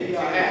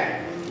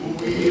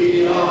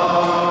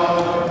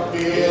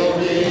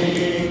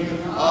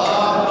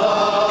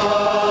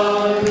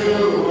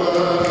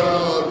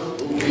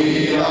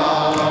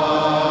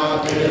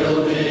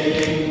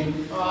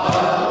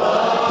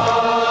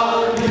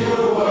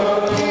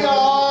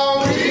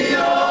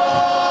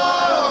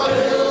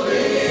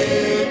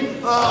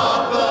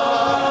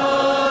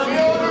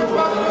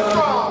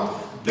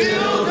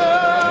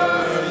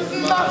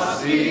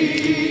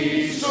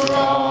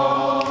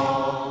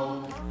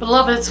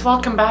Beloveds,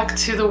 welcome back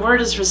to The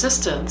Word is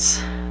Resistance,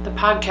 the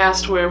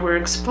podcast where we're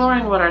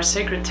exploring what our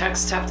sacred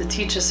texts have to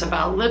teach us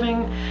about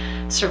living,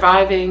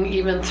 surviving,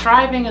 even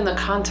thriving in the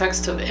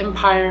context of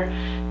empire,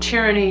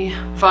 tyranny,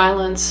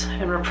 violence,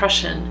 and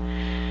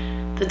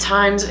repression, the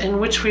times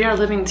in which we are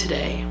living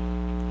today.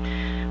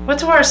 What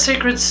do our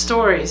sacred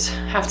stories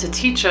have to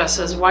teach us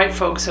as white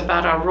folks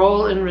about our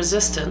role in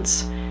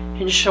resistance,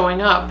 in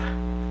showing up,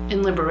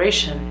 in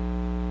liberation?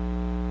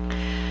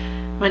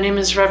 My name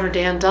is Reverend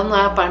Dan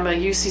Dunlap. I'm a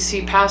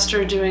UCC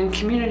pastor doing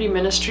community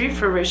ministry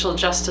for racial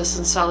justice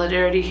and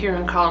solidarity here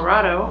in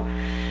Colorado.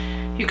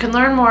 You can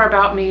learn more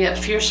about me at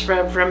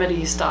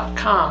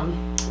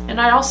fiercerevremedies.com. And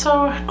I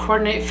also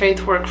coordinate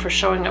faith work for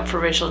Showing Up for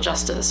Racial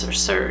Justice, or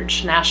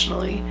SURJ,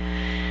 nationally.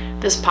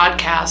 This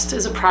podcast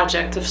is a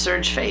project of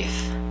SURJ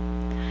Faith.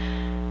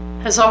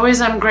 As always,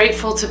 I'm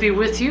grateful to be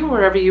with you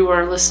wherever you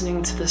are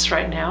listening to this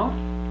right now.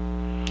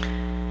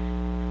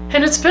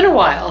 And it's been a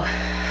while.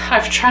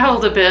 I've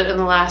traveled a bit in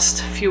the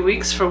last few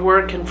weeks for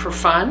work and for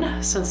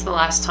fun since the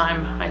last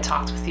time I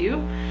talked with you.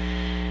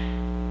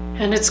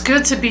 And it's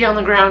good to be on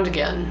the ground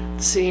again,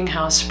 seeing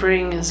how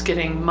spring is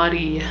getting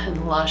muddy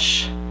and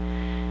lush.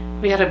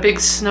 We had a big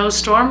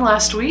snowstorm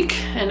last week,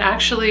 and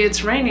actually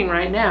it's raining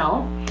right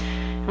now.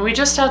 And we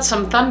just had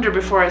some thunder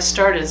before I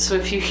started, so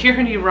if you hear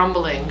any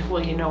rumbling,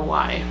 well, you know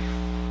why.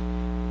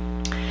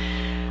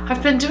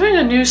 I've been doing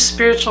a new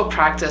spiritual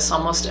practice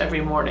almost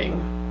every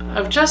morning,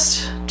 of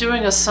just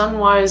doing a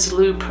sunwise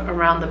loop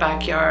around the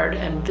backyard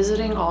and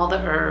visiting all the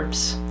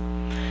herbs.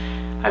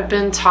 I've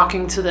been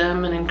talking to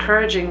them and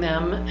encouraging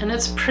them, and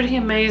it's pretty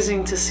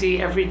amazing to see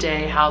every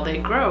day how they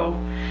grow.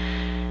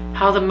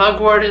 How the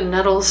mugwort and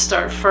nettles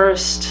start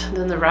first,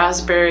 then the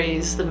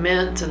raspberries, the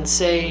mint and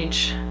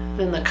sage,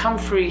 then the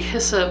comfrey,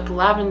 hyssop,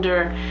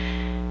 lavender,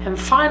 and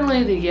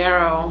finally the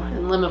yarrow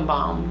and lemon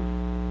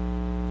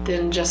balm.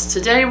 Then just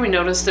today we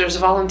noticed there's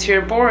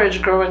volunteer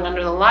borage growing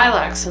under the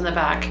lilacs in the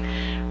back,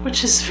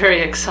 which is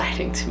very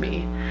exciting to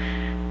me.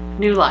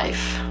 New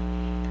life.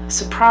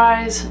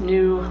 Surprise,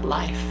 new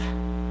life.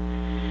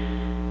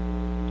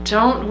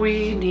 Don't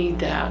we need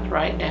that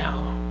right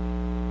now?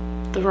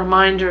 The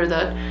reminder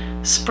that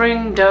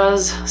spring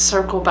does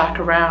circle back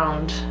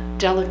around,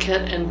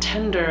 delicate and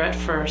tender at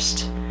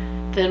first,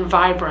 then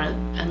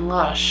vibrant and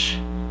lush.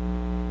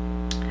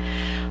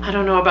 I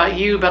don't know about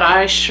you, but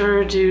I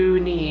sure do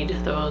need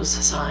those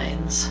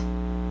signs.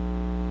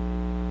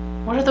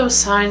 What are those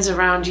signs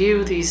around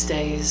you these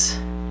days?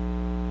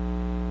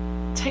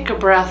 Take a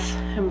breath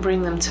and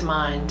bring them to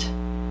mind.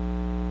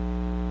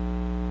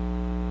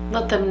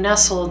 Let them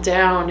nestle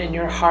down in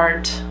your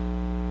heart,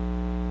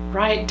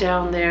 right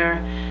down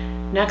there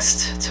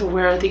next to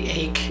where the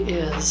ache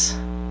is.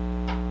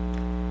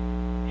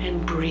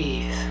 And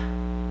breathe.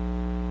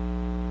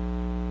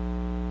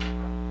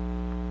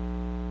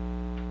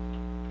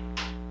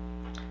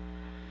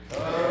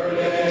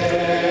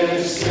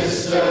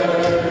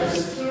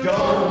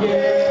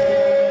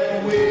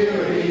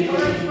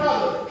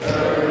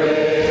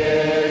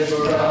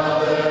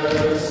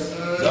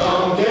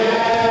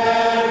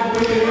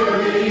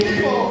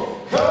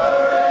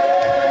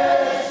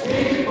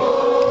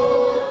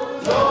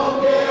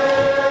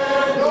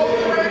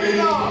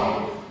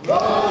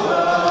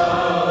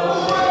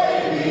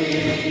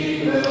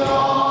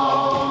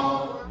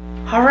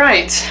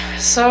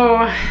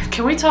 So,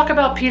 can we talk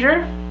about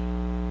Peter?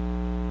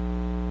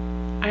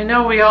 I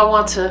know we all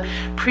want to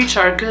preach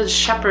our Good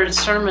Shepherd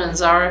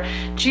sermons, our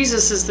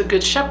Jesus is the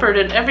Good Shepherd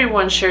and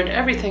everyone shared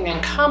everything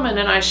in common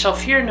and I shall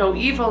fear no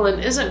evil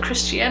and isn't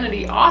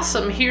Christianity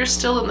awesome here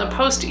still in the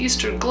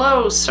post-Easter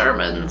glow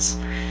sermons.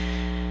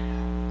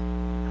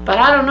 But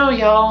I don't know,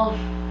 y'all.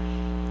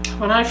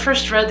 When I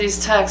first read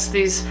these texts,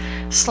 these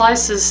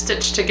slices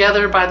stitched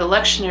together by the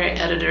lectionary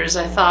editors,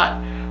 I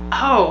thought,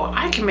 oh,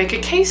 I can make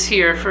a case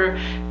here for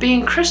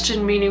being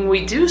Christian, meaning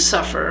we do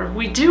suffer.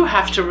 We do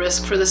have to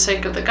risk for the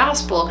sake of the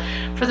gospel,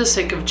 for the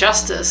sake of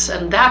justice.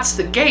 And that's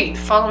the gate.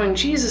 Following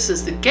Jesus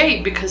is the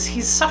gate because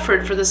he's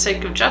suffered for the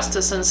sake of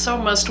justice, and so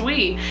must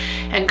we.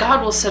 And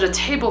God will set a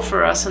table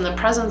for us in the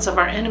presence of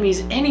our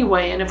enemies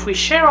anyway. And if we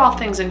share all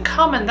things in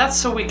common, that's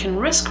so we can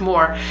risk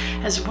more.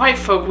 As white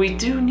folk, we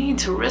do need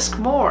to risk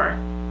more.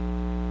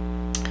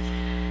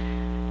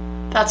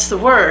 That's the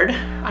word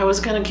I was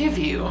going to give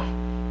you.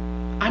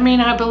 I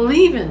mean, I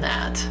believe in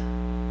that,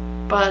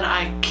 but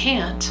I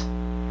can't.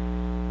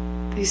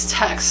 These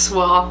texts,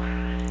 well,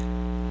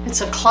 it's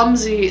a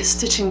clumsy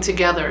stitching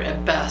together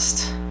at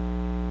best.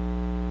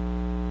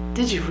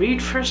 Did you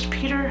read 1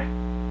 Peter?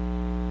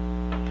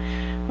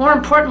 More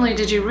importantly,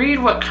 did you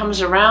read what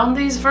comes around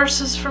these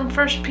verses from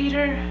 1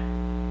 Peter?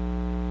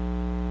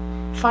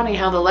 Funny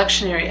how the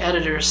lectionary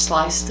editors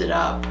sliced it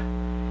up.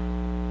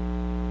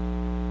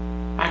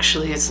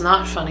 Actually, it's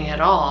not funny at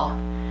all.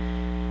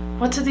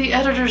 What did the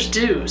editors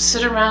do?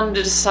 Sit around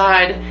to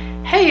decide,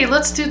 hey,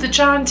 let's do the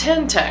John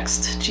 10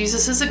 text.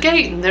 Jesus is a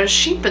gate and there's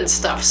sheep and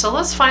stuff, so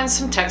let's find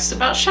some text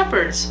about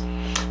shepherds.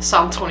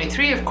 Psalm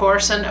 23, of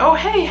course, and oh,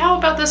 hey, how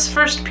about this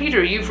 1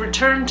 Peter? You've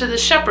returned to the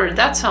shepherd.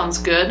 That sounds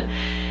good.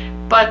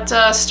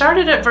 But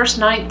started at verse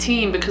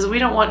 19 because we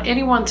don't want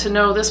anyone to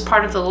know this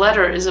part of the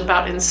letter is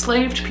about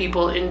enslaved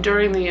people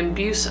enduring the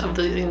abuse of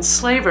the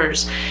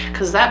enslavers,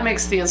 because that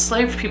makes the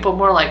enslaved people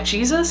more like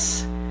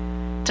Jesus.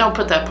 Don't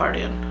put that part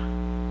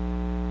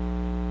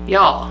in.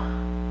 Y'all,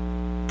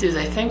 do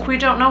they think we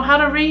don't know how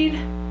to read?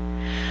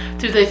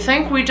 Do they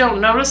think we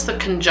don't notice the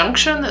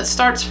conjunction that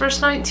starts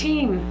verse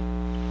 19?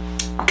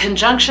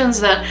 Conjunctions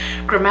that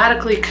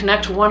grammatically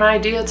connect one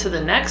idea to the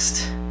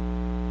next?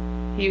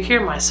 You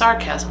hear my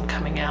sarcasm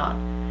coming out.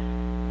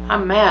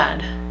 I'm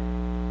mad.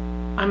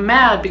 I'm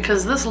mad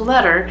because this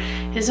letter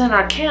is in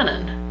our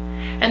canon,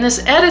 and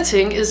this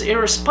editing is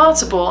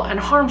irresponsible and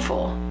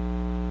harmful.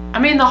 I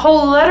mean, the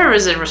whole letter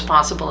is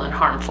irresponsible and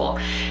harmful,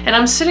 and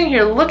I'm sitting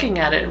here looking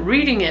at it,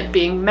 reading it,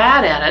 being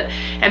mad at it,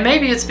 and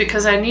maybe it's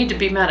because I need to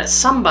be mad at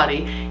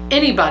somebody,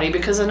 anybody,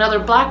 because another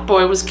black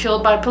boy was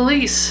killed by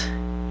police.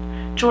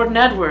 Jordan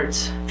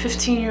Edwards,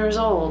 15 years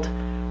old,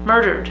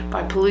 murdered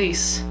by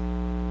police.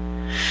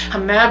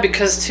 I'm mad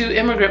because 2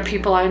 immigrant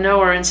people I know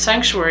are in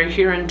sanctuary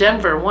here in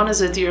Denver. One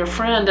is a dear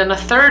friend, and a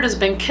third has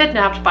been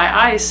kidnapped by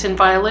ICE in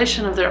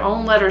violation of their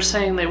own letter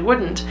saying they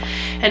wouldn't.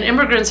 And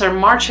immigrants are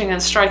marching and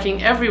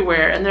striking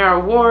everywhere, and there are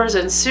wars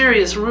and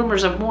serious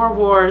rumors of more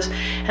wars,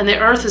 and the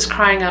earth is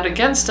crying out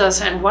against us,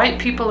 and white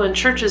people and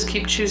churches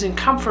keep choosing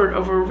comfort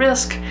over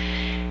risk.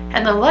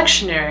 And the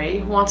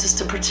lectionary wants us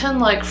to pretend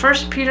like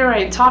 1 Peter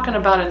ain't talking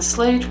about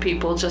enslaved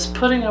people just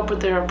putting up with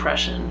their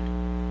oppression.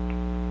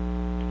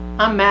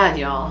 I'm mad,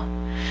 y'all.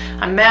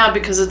 I'm mad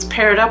because it's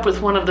paired up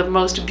with one of the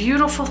most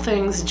beautiful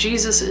things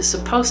Jesus is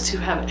supposed to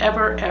have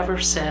ever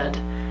said.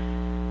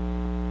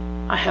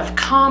 I have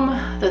come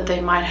that they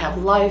might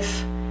have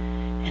life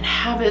and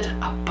have it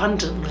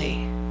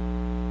abundantly.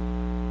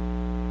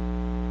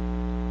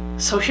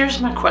 So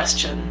here's my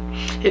question.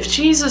 If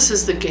Jesus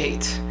is the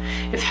gate,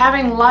 if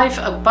having life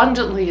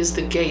abundantly is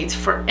the gate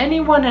for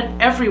anyone and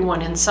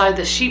everyone inside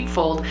the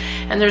sheepfold,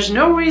 and there's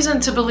no reason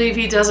to believe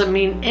he doesn't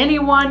mean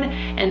anyone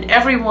and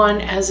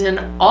everyone as in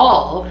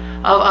all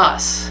of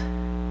us,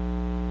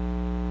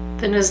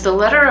 then is the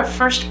letter of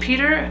 1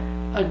 Peter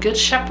a good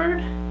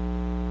shepherd?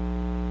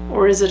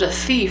 Or is it a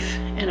thief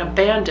and a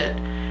bandit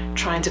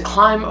trying to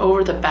climb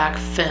over the back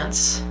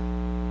fence?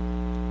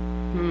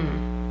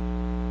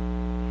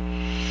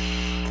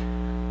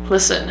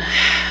 Listen,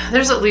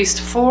 there's at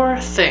least 4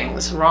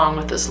 things wrong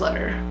with this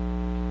letter.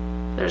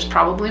 There's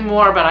probably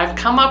more, but I've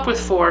come up with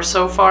 4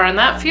 so far, and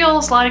that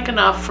feels like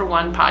enough for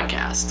one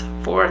podcast.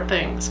 4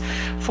 things.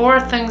 4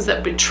 things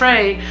that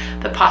betray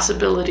the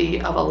possibility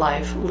of a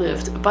life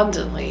lived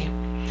abundantly.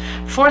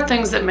 4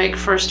 things that make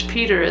 1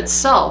 Peter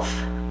itself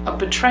a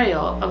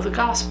betrayal of the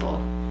gospel.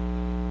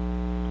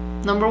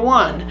 Number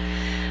 1,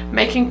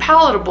 making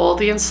palatable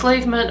the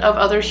enslavement of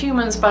other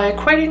humans by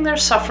equating their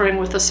suffering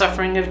with the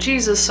suffering of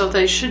Jesus, so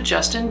they should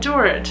just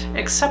endure it,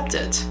 accept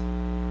it.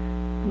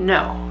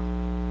 No.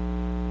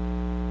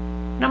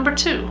 Number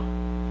 2,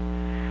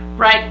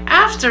 right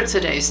after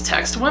today's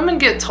text, women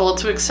get told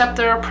to accept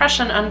their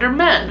oppression under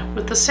men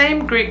with the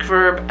same Greek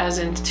verb as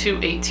in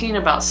 2:18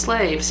 about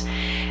slaves,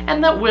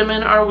 and that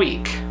women are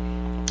weak.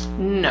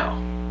 No.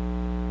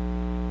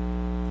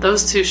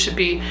 Those 2 should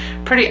be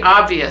pretty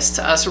obvious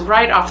to us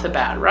right off the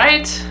bat,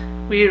 right?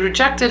 We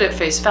reject it at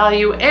face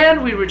value,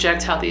 and we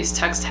reject how these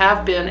texts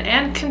have been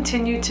and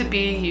continue to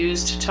be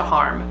used to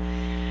harm.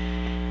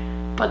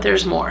 But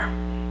there's more.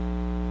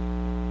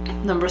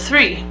 Number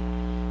 3,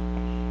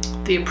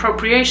 the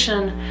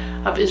appropriation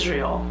of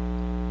Israel.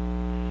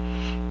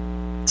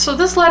 So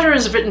this letter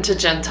is written to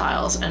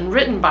Gentiles and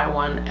written by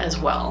one as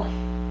well.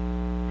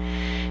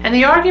 And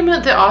the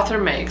argument the author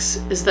makes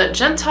is that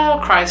Gentile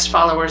Christ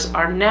followers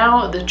are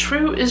now the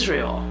true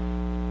Israel.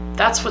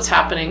 That's what's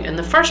happening in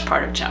the first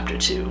part of chapter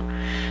 2.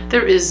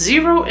 There is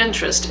 0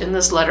 interest in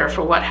this letter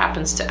for what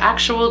happens to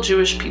actual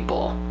Jewish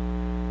people.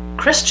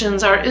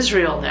 Christians are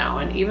Israel now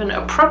and even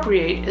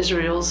appropriate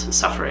Israel's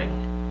suffering.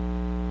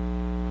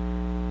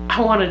 I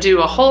want to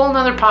do a whole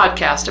nother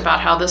podcast about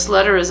how this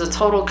letter is a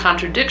total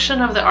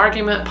contradiction of the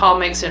argument Paul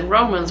makes in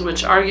Romans,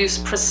 which argues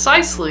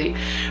precisely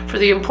for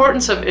the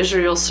importance of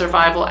Israel's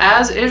survival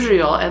as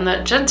Israel, and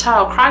that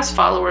Gentile Christ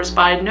followers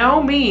by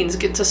no means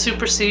get to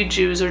supersede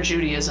Jews or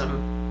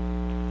Judaism.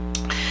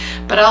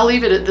 But I'll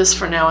leave it at this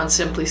for now and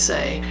simply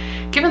say,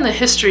 given the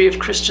history of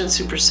Christian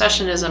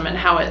supersessionism and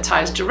how it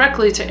ties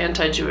directly to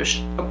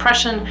anti-Jewish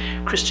oppression,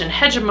 Christian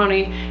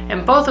hegemony,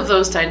 and both of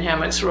those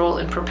dynamics' role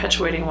in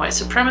perpetuating white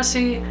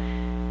supremacy,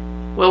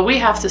 well, we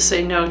have to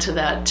say no to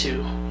that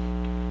too.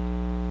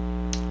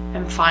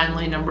 And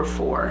finally, number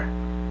 4,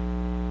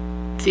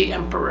 the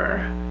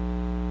emperor.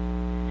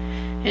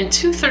 In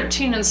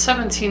 2:13 and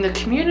 17, the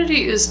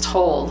community is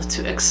told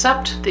to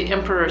accept the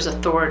emperor's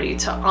authority,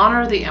 to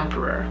honor the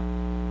emperor.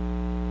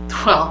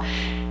 Well,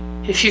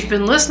 if you've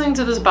been listening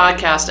to this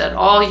podcast at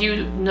all,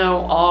 you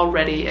know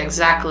already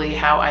exactly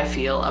how I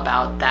feel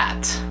about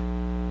that.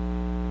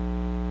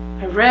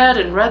 I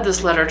read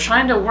this letter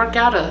trying to work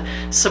out a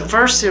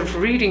subversive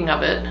reading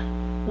of it,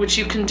 which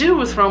you can do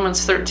with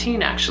Romans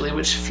 13 actually,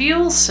 which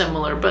feels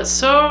similar but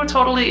so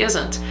totally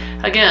isn't.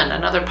 Again,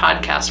 another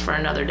podcast for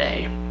another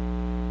day.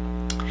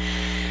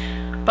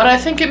 But I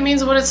think it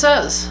means what it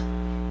says,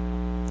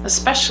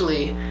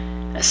 especially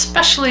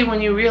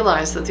when you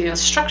realize that the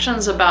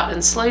instructions about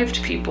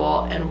enslaved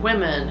people and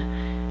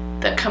women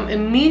that come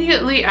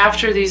immediately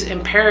after these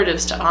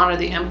imperatives to honor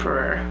the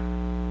emperor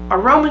are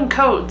Roman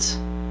codes,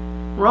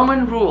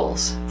 Roman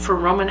rules for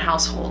Roman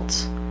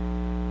households.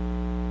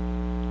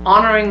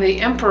 Honoring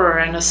the emperor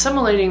and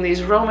assimilating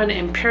these Roman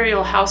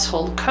imperial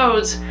household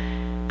codes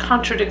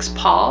contradicts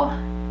Paul,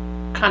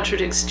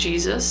 contradicts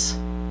Jesus,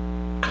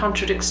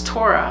 contradicts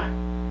Torah.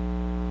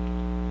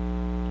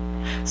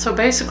 So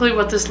basically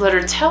what this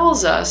letter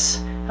tells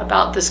us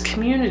about this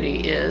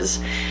community is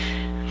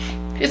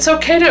it's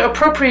okay to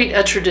appropriate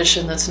a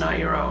tradition that's not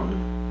your own,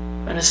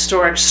 an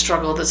historic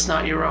struggle that's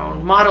not your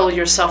own. Model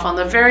yourself on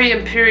the very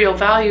imperial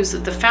values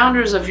that the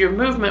founders of your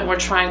movement were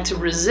trying to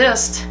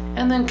resist,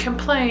 and then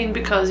complain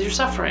because you're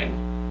suffering.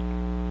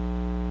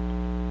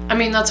 I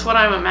mean, that's what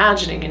I'm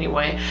imagining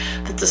anyway,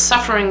 that the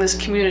suffering this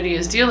community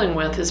is dealing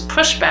with is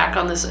pushback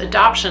on this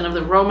adoption of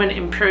the Roman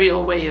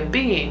imperial way of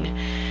being,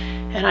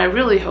 and I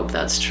really hope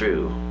that's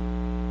true.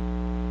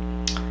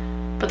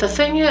 But the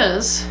thing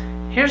is,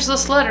 here's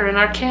this letter in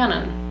our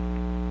canon.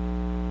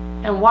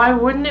 And why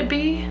wouldn't it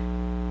be?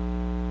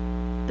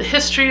 The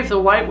history of the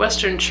white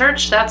Western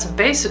church, that's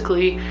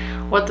basically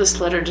what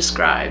this letter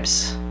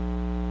describes.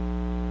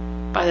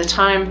 By the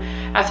time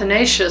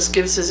Athanasius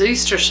gives his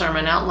Easter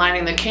sermon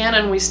outlining the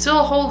canon, we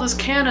still hold as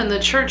canon the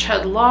church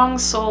had long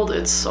sold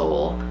its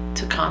soul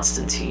to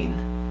Constantine.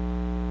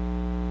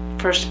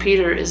 1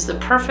 Peter is the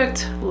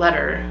perfect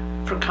letter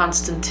for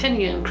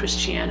Constantinian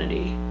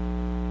Christianity.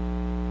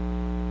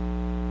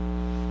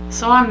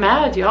 So I'm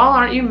mad, y'all.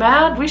 Aren't you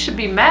mad? We should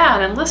be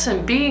mad. And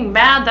listen, being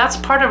mad, that's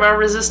part of our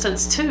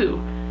resistance too.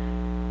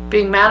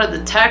 Being mad at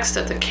the text,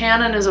 at the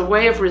canon, is a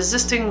way of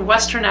resisting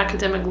Western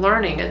academic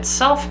learning,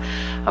 itself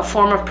a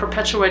form of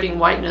perpetuating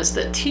whiteness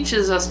that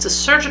teaches us to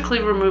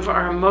surgically remove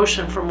our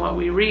emotion from what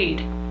we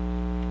read.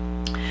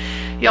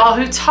 Y'all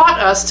who taught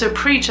us to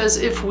preach as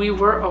if we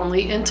were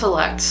only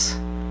intellects,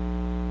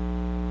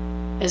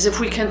 as if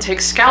we can take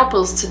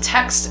scalpels to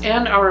text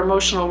and our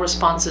emotional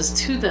responses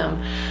to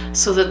them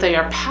so that they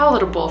are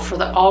palatable for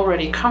the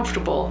already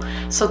comfortable,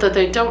 so that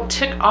they don't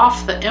tick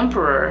off the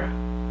emperor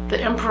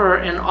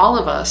in all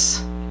of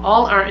us,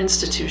 all our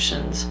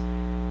institutions,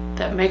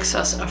 that makes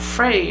us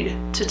afraid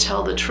to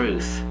tell the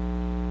truth.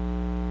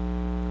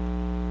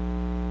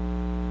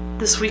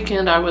 This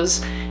weekend I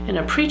was in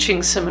a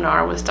preaching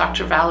seminar with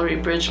Dr. Valerie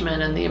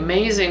Bridgman and the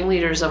amazing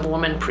leaders of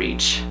Women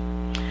Preach.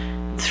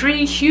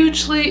 3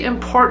 hugely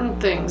important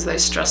things they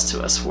stressed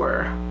to us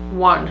were: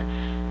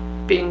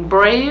 1, being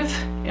brave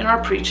in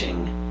our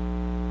preaching;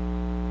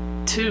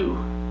 2,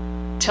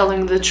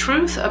 telling the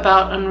truth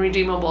about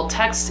unredeemable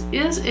text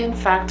is in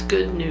fact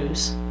good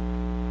news;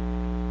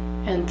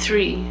 and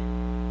 3,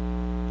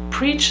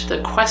 preach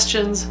the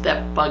questions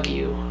that bug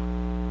you.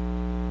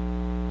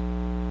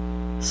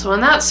 So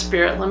in that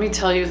spirit, let me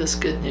tell you this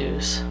good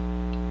news.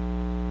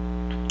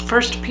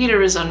 1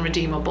 Peter is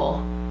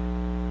unredeemable.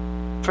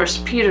 1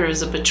 Peter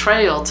is a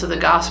betrayal to the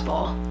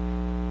gospel.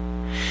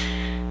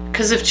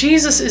 Because if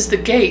Jesus is the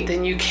gate,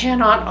 then you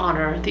cannot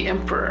honor the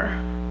emperor.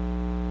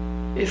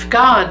 If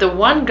God, the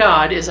one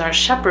God, is our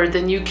shepherd,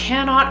 then you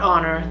cannot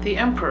honor the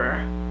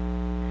emperor.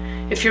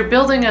 If you're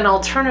building an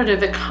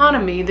alternative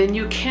economy, then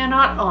you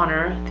cannot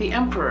honor the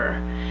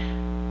emperor.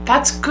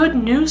 That's good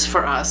news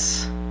for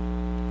us.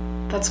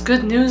 That's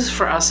good news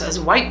for us as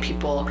white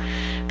people,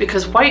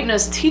 because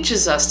whiteness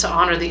teaches us to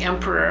honor the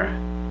emperor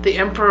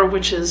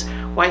which is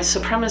white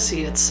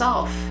supremacy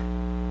itself.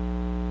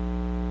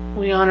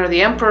 We honor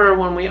the emperor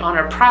when we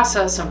honor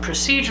process and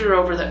procedure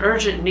over the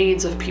urgent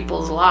needs of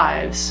people's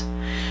lives.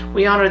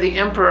 We honor the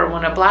emperor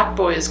when a black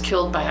boy is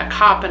killed by a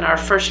cop and our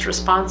first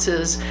response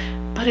is,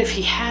 but if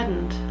he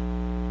hadn't.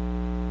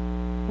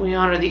 We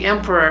honor the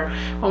emperor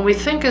when we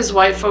think as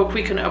white folk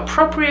we can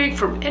appropriate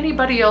from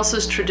anybody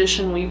else's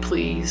tradition we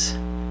please.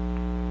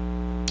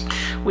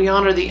 We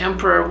honor the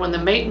emperor when the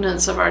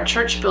maintenance of our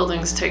church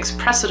buildings takes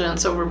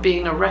precedence over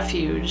being a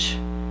refuge.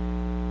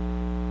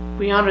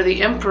 We honor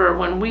the emperor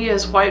when we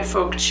as white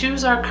folk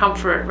choose our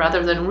comfort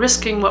rather than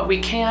risking what we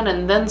can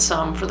and then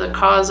some for the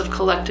cause of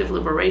collective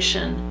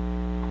liberation.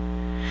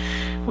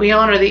 We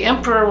honor the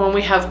emperor when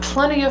we have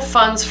plenty of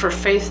funds for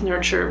faith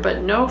nurture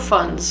but no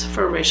funds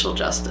for racial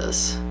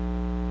justice.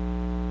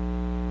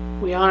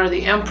 We honor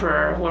the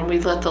emperor when we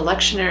let the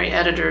lectionary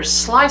editors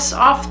slice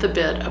off the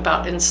bit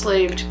about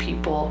enslaved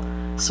people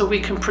so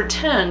we can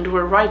pretend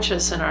we're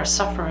righteous in our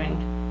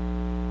suffering.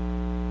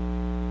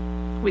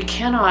 We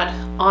cannot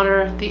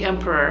honor the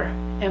emperor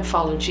and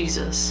follow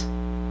Jesus.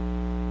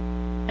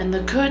 And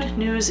the good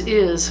news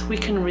is we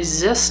can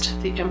resist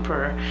the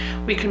emperor.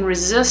 We can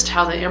resist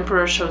how the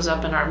emperor shows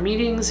up in our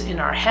meetings, in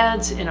our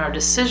heads, in our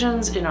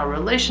decisions, in our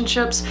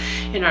relationships,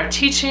 in our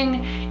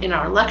teaching, in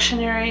our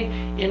lectionary,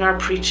 in our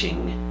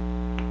preaching.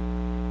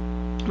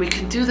 We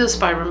can do this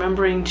by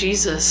remembering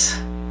Jesus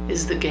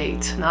is the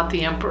gate, not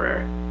the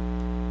emperor.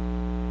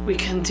 We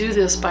can do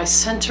this by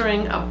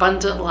centering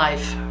abundant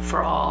life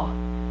for all.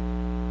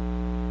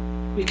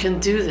 We can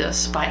do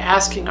this by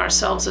asking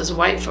ourselves as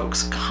white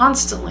folks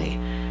constantly,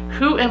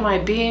 who am I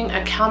being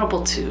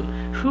accountable to?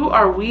 Who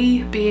are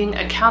we being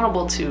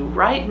accountable to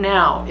right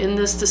now in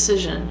this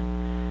decision?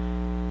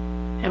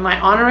 Am I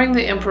honoring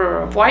the emperor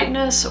of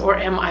whiteness, or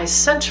am I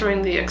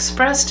centering the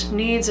expressed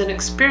needs and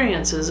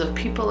experiences of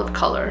people of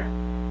color?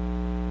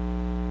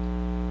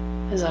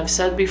 As I've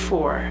said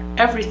before,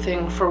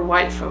 everything for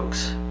white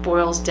folks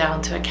boils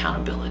down to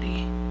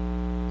accountability.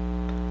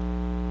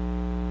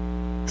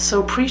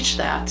 So preach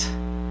that.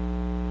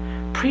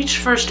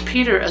 Preach 1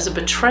 Peter as a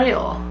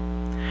betrayal.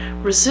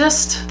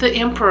 Resist the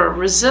emperor,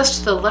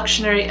 resist the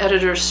lectionary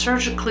editor's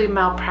surgically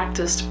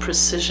malpracticed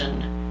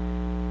precision.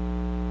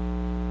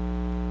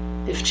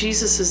 If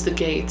Jesus is the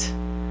gate,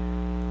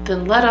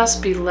 then let us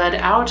be led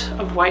out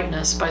of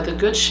whiteness by the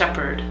Good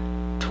Shepherd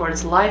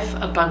towards life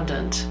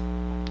abundant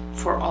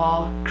for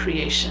all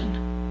creation.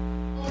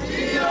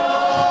 We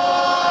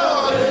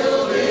are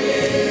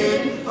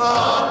building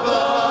up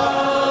a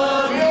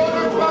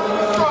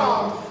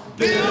strong.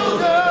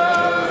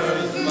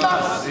 Builders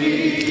must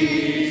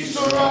be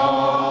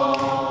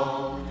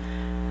strong.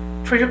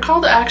 For your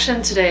call to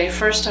action today,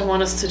 first I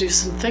want us to do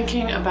some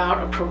thinking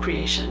about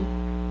appropriation.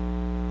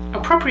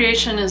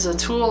 Appropriation is a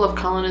tool of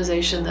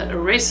colonization that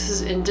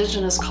erases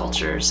indigenous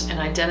cultures and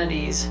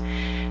identities,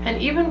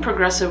 and even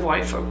progressive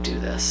white folk do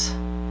this.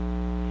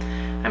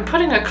 I'm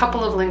putting a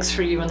couple of links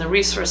for you in the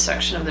resource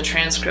section of the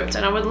transcript,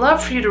 and I would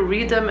love for you to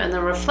read them and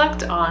then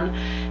reflect on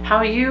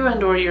how you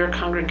and or your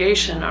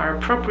congregation are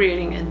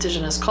appropriating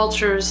indigenous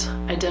cultures,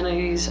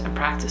 identities, and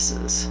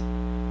practices.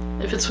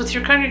 If it's with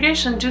your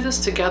congregation, do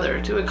this together,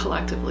 do it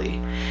collectively.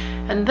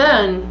 And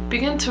then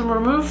begin to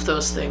remove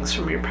those things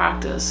from your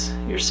practice,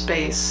 your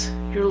space,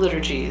 your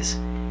liturgies,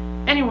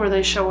 anywhere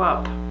they show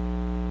up.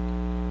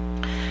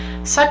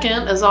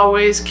 Second, as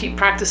always, keep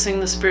practicing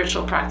the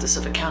spiritual practice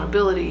of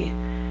accountability.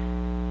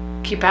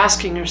 Keep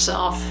asking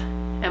yourself,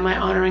 am I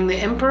honoring the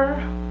emperor?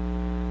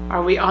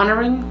 Are we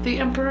honoring the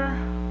emperor?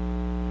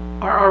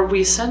 Or are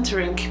we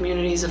centering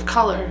communities of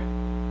color?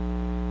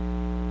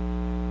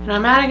 And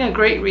I'm adding a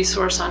great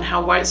resource on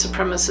how white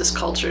supremacist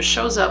culture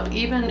shows up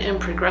even in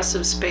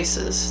progressive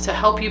spaces to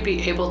help you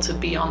be able to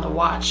be on the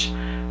watch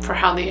for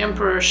how the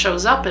emperor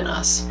shows up in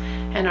us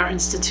and our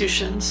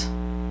institutions.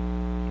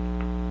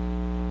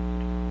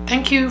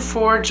 Thank you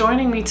for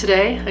joining me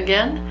today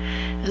again.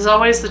 As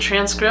always, the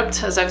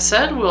transcript, as I've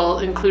said, will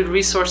include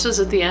resources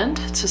at the end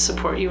to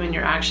support you in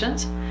your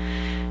actions.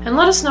 And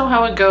let us know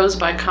how it goes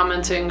by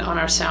commenting on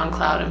our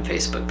SoundCloud and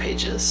Facebook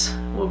pages.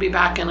 We'll be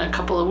back in a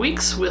couple of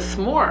weeks with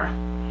more.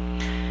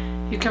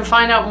 You can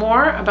find out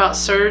more about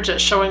Surge at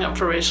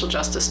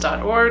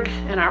showingupforracialjustice.org,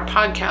 and our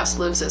podcast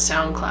lives at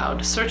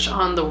SoundCloud. Search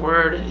on The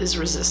Word is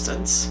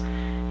Resistance.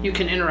 You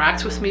can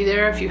interact with me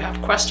there if you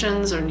have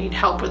questions or need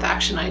help with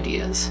action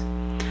ideas.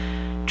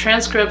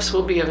 Transcripts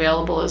will be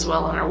available as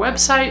well on our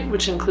website,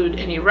 which include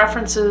any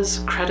references,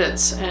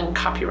 credits, and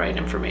copyright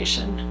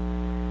information.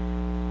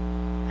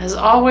 As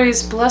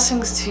always,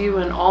 blessings to you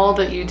in all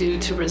that you do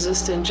to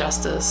resist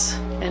injustice,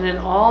 and in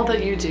all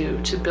that you do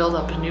to build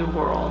up a new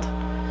world.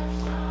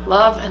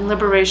 Love and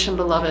liberation,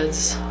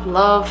 beloveds.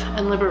 Love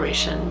and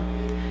liberation.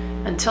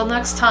 Until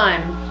next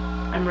time,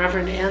 I'm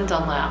Reverend Ann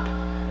Dunlap.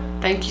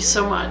 Thank you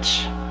so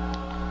much.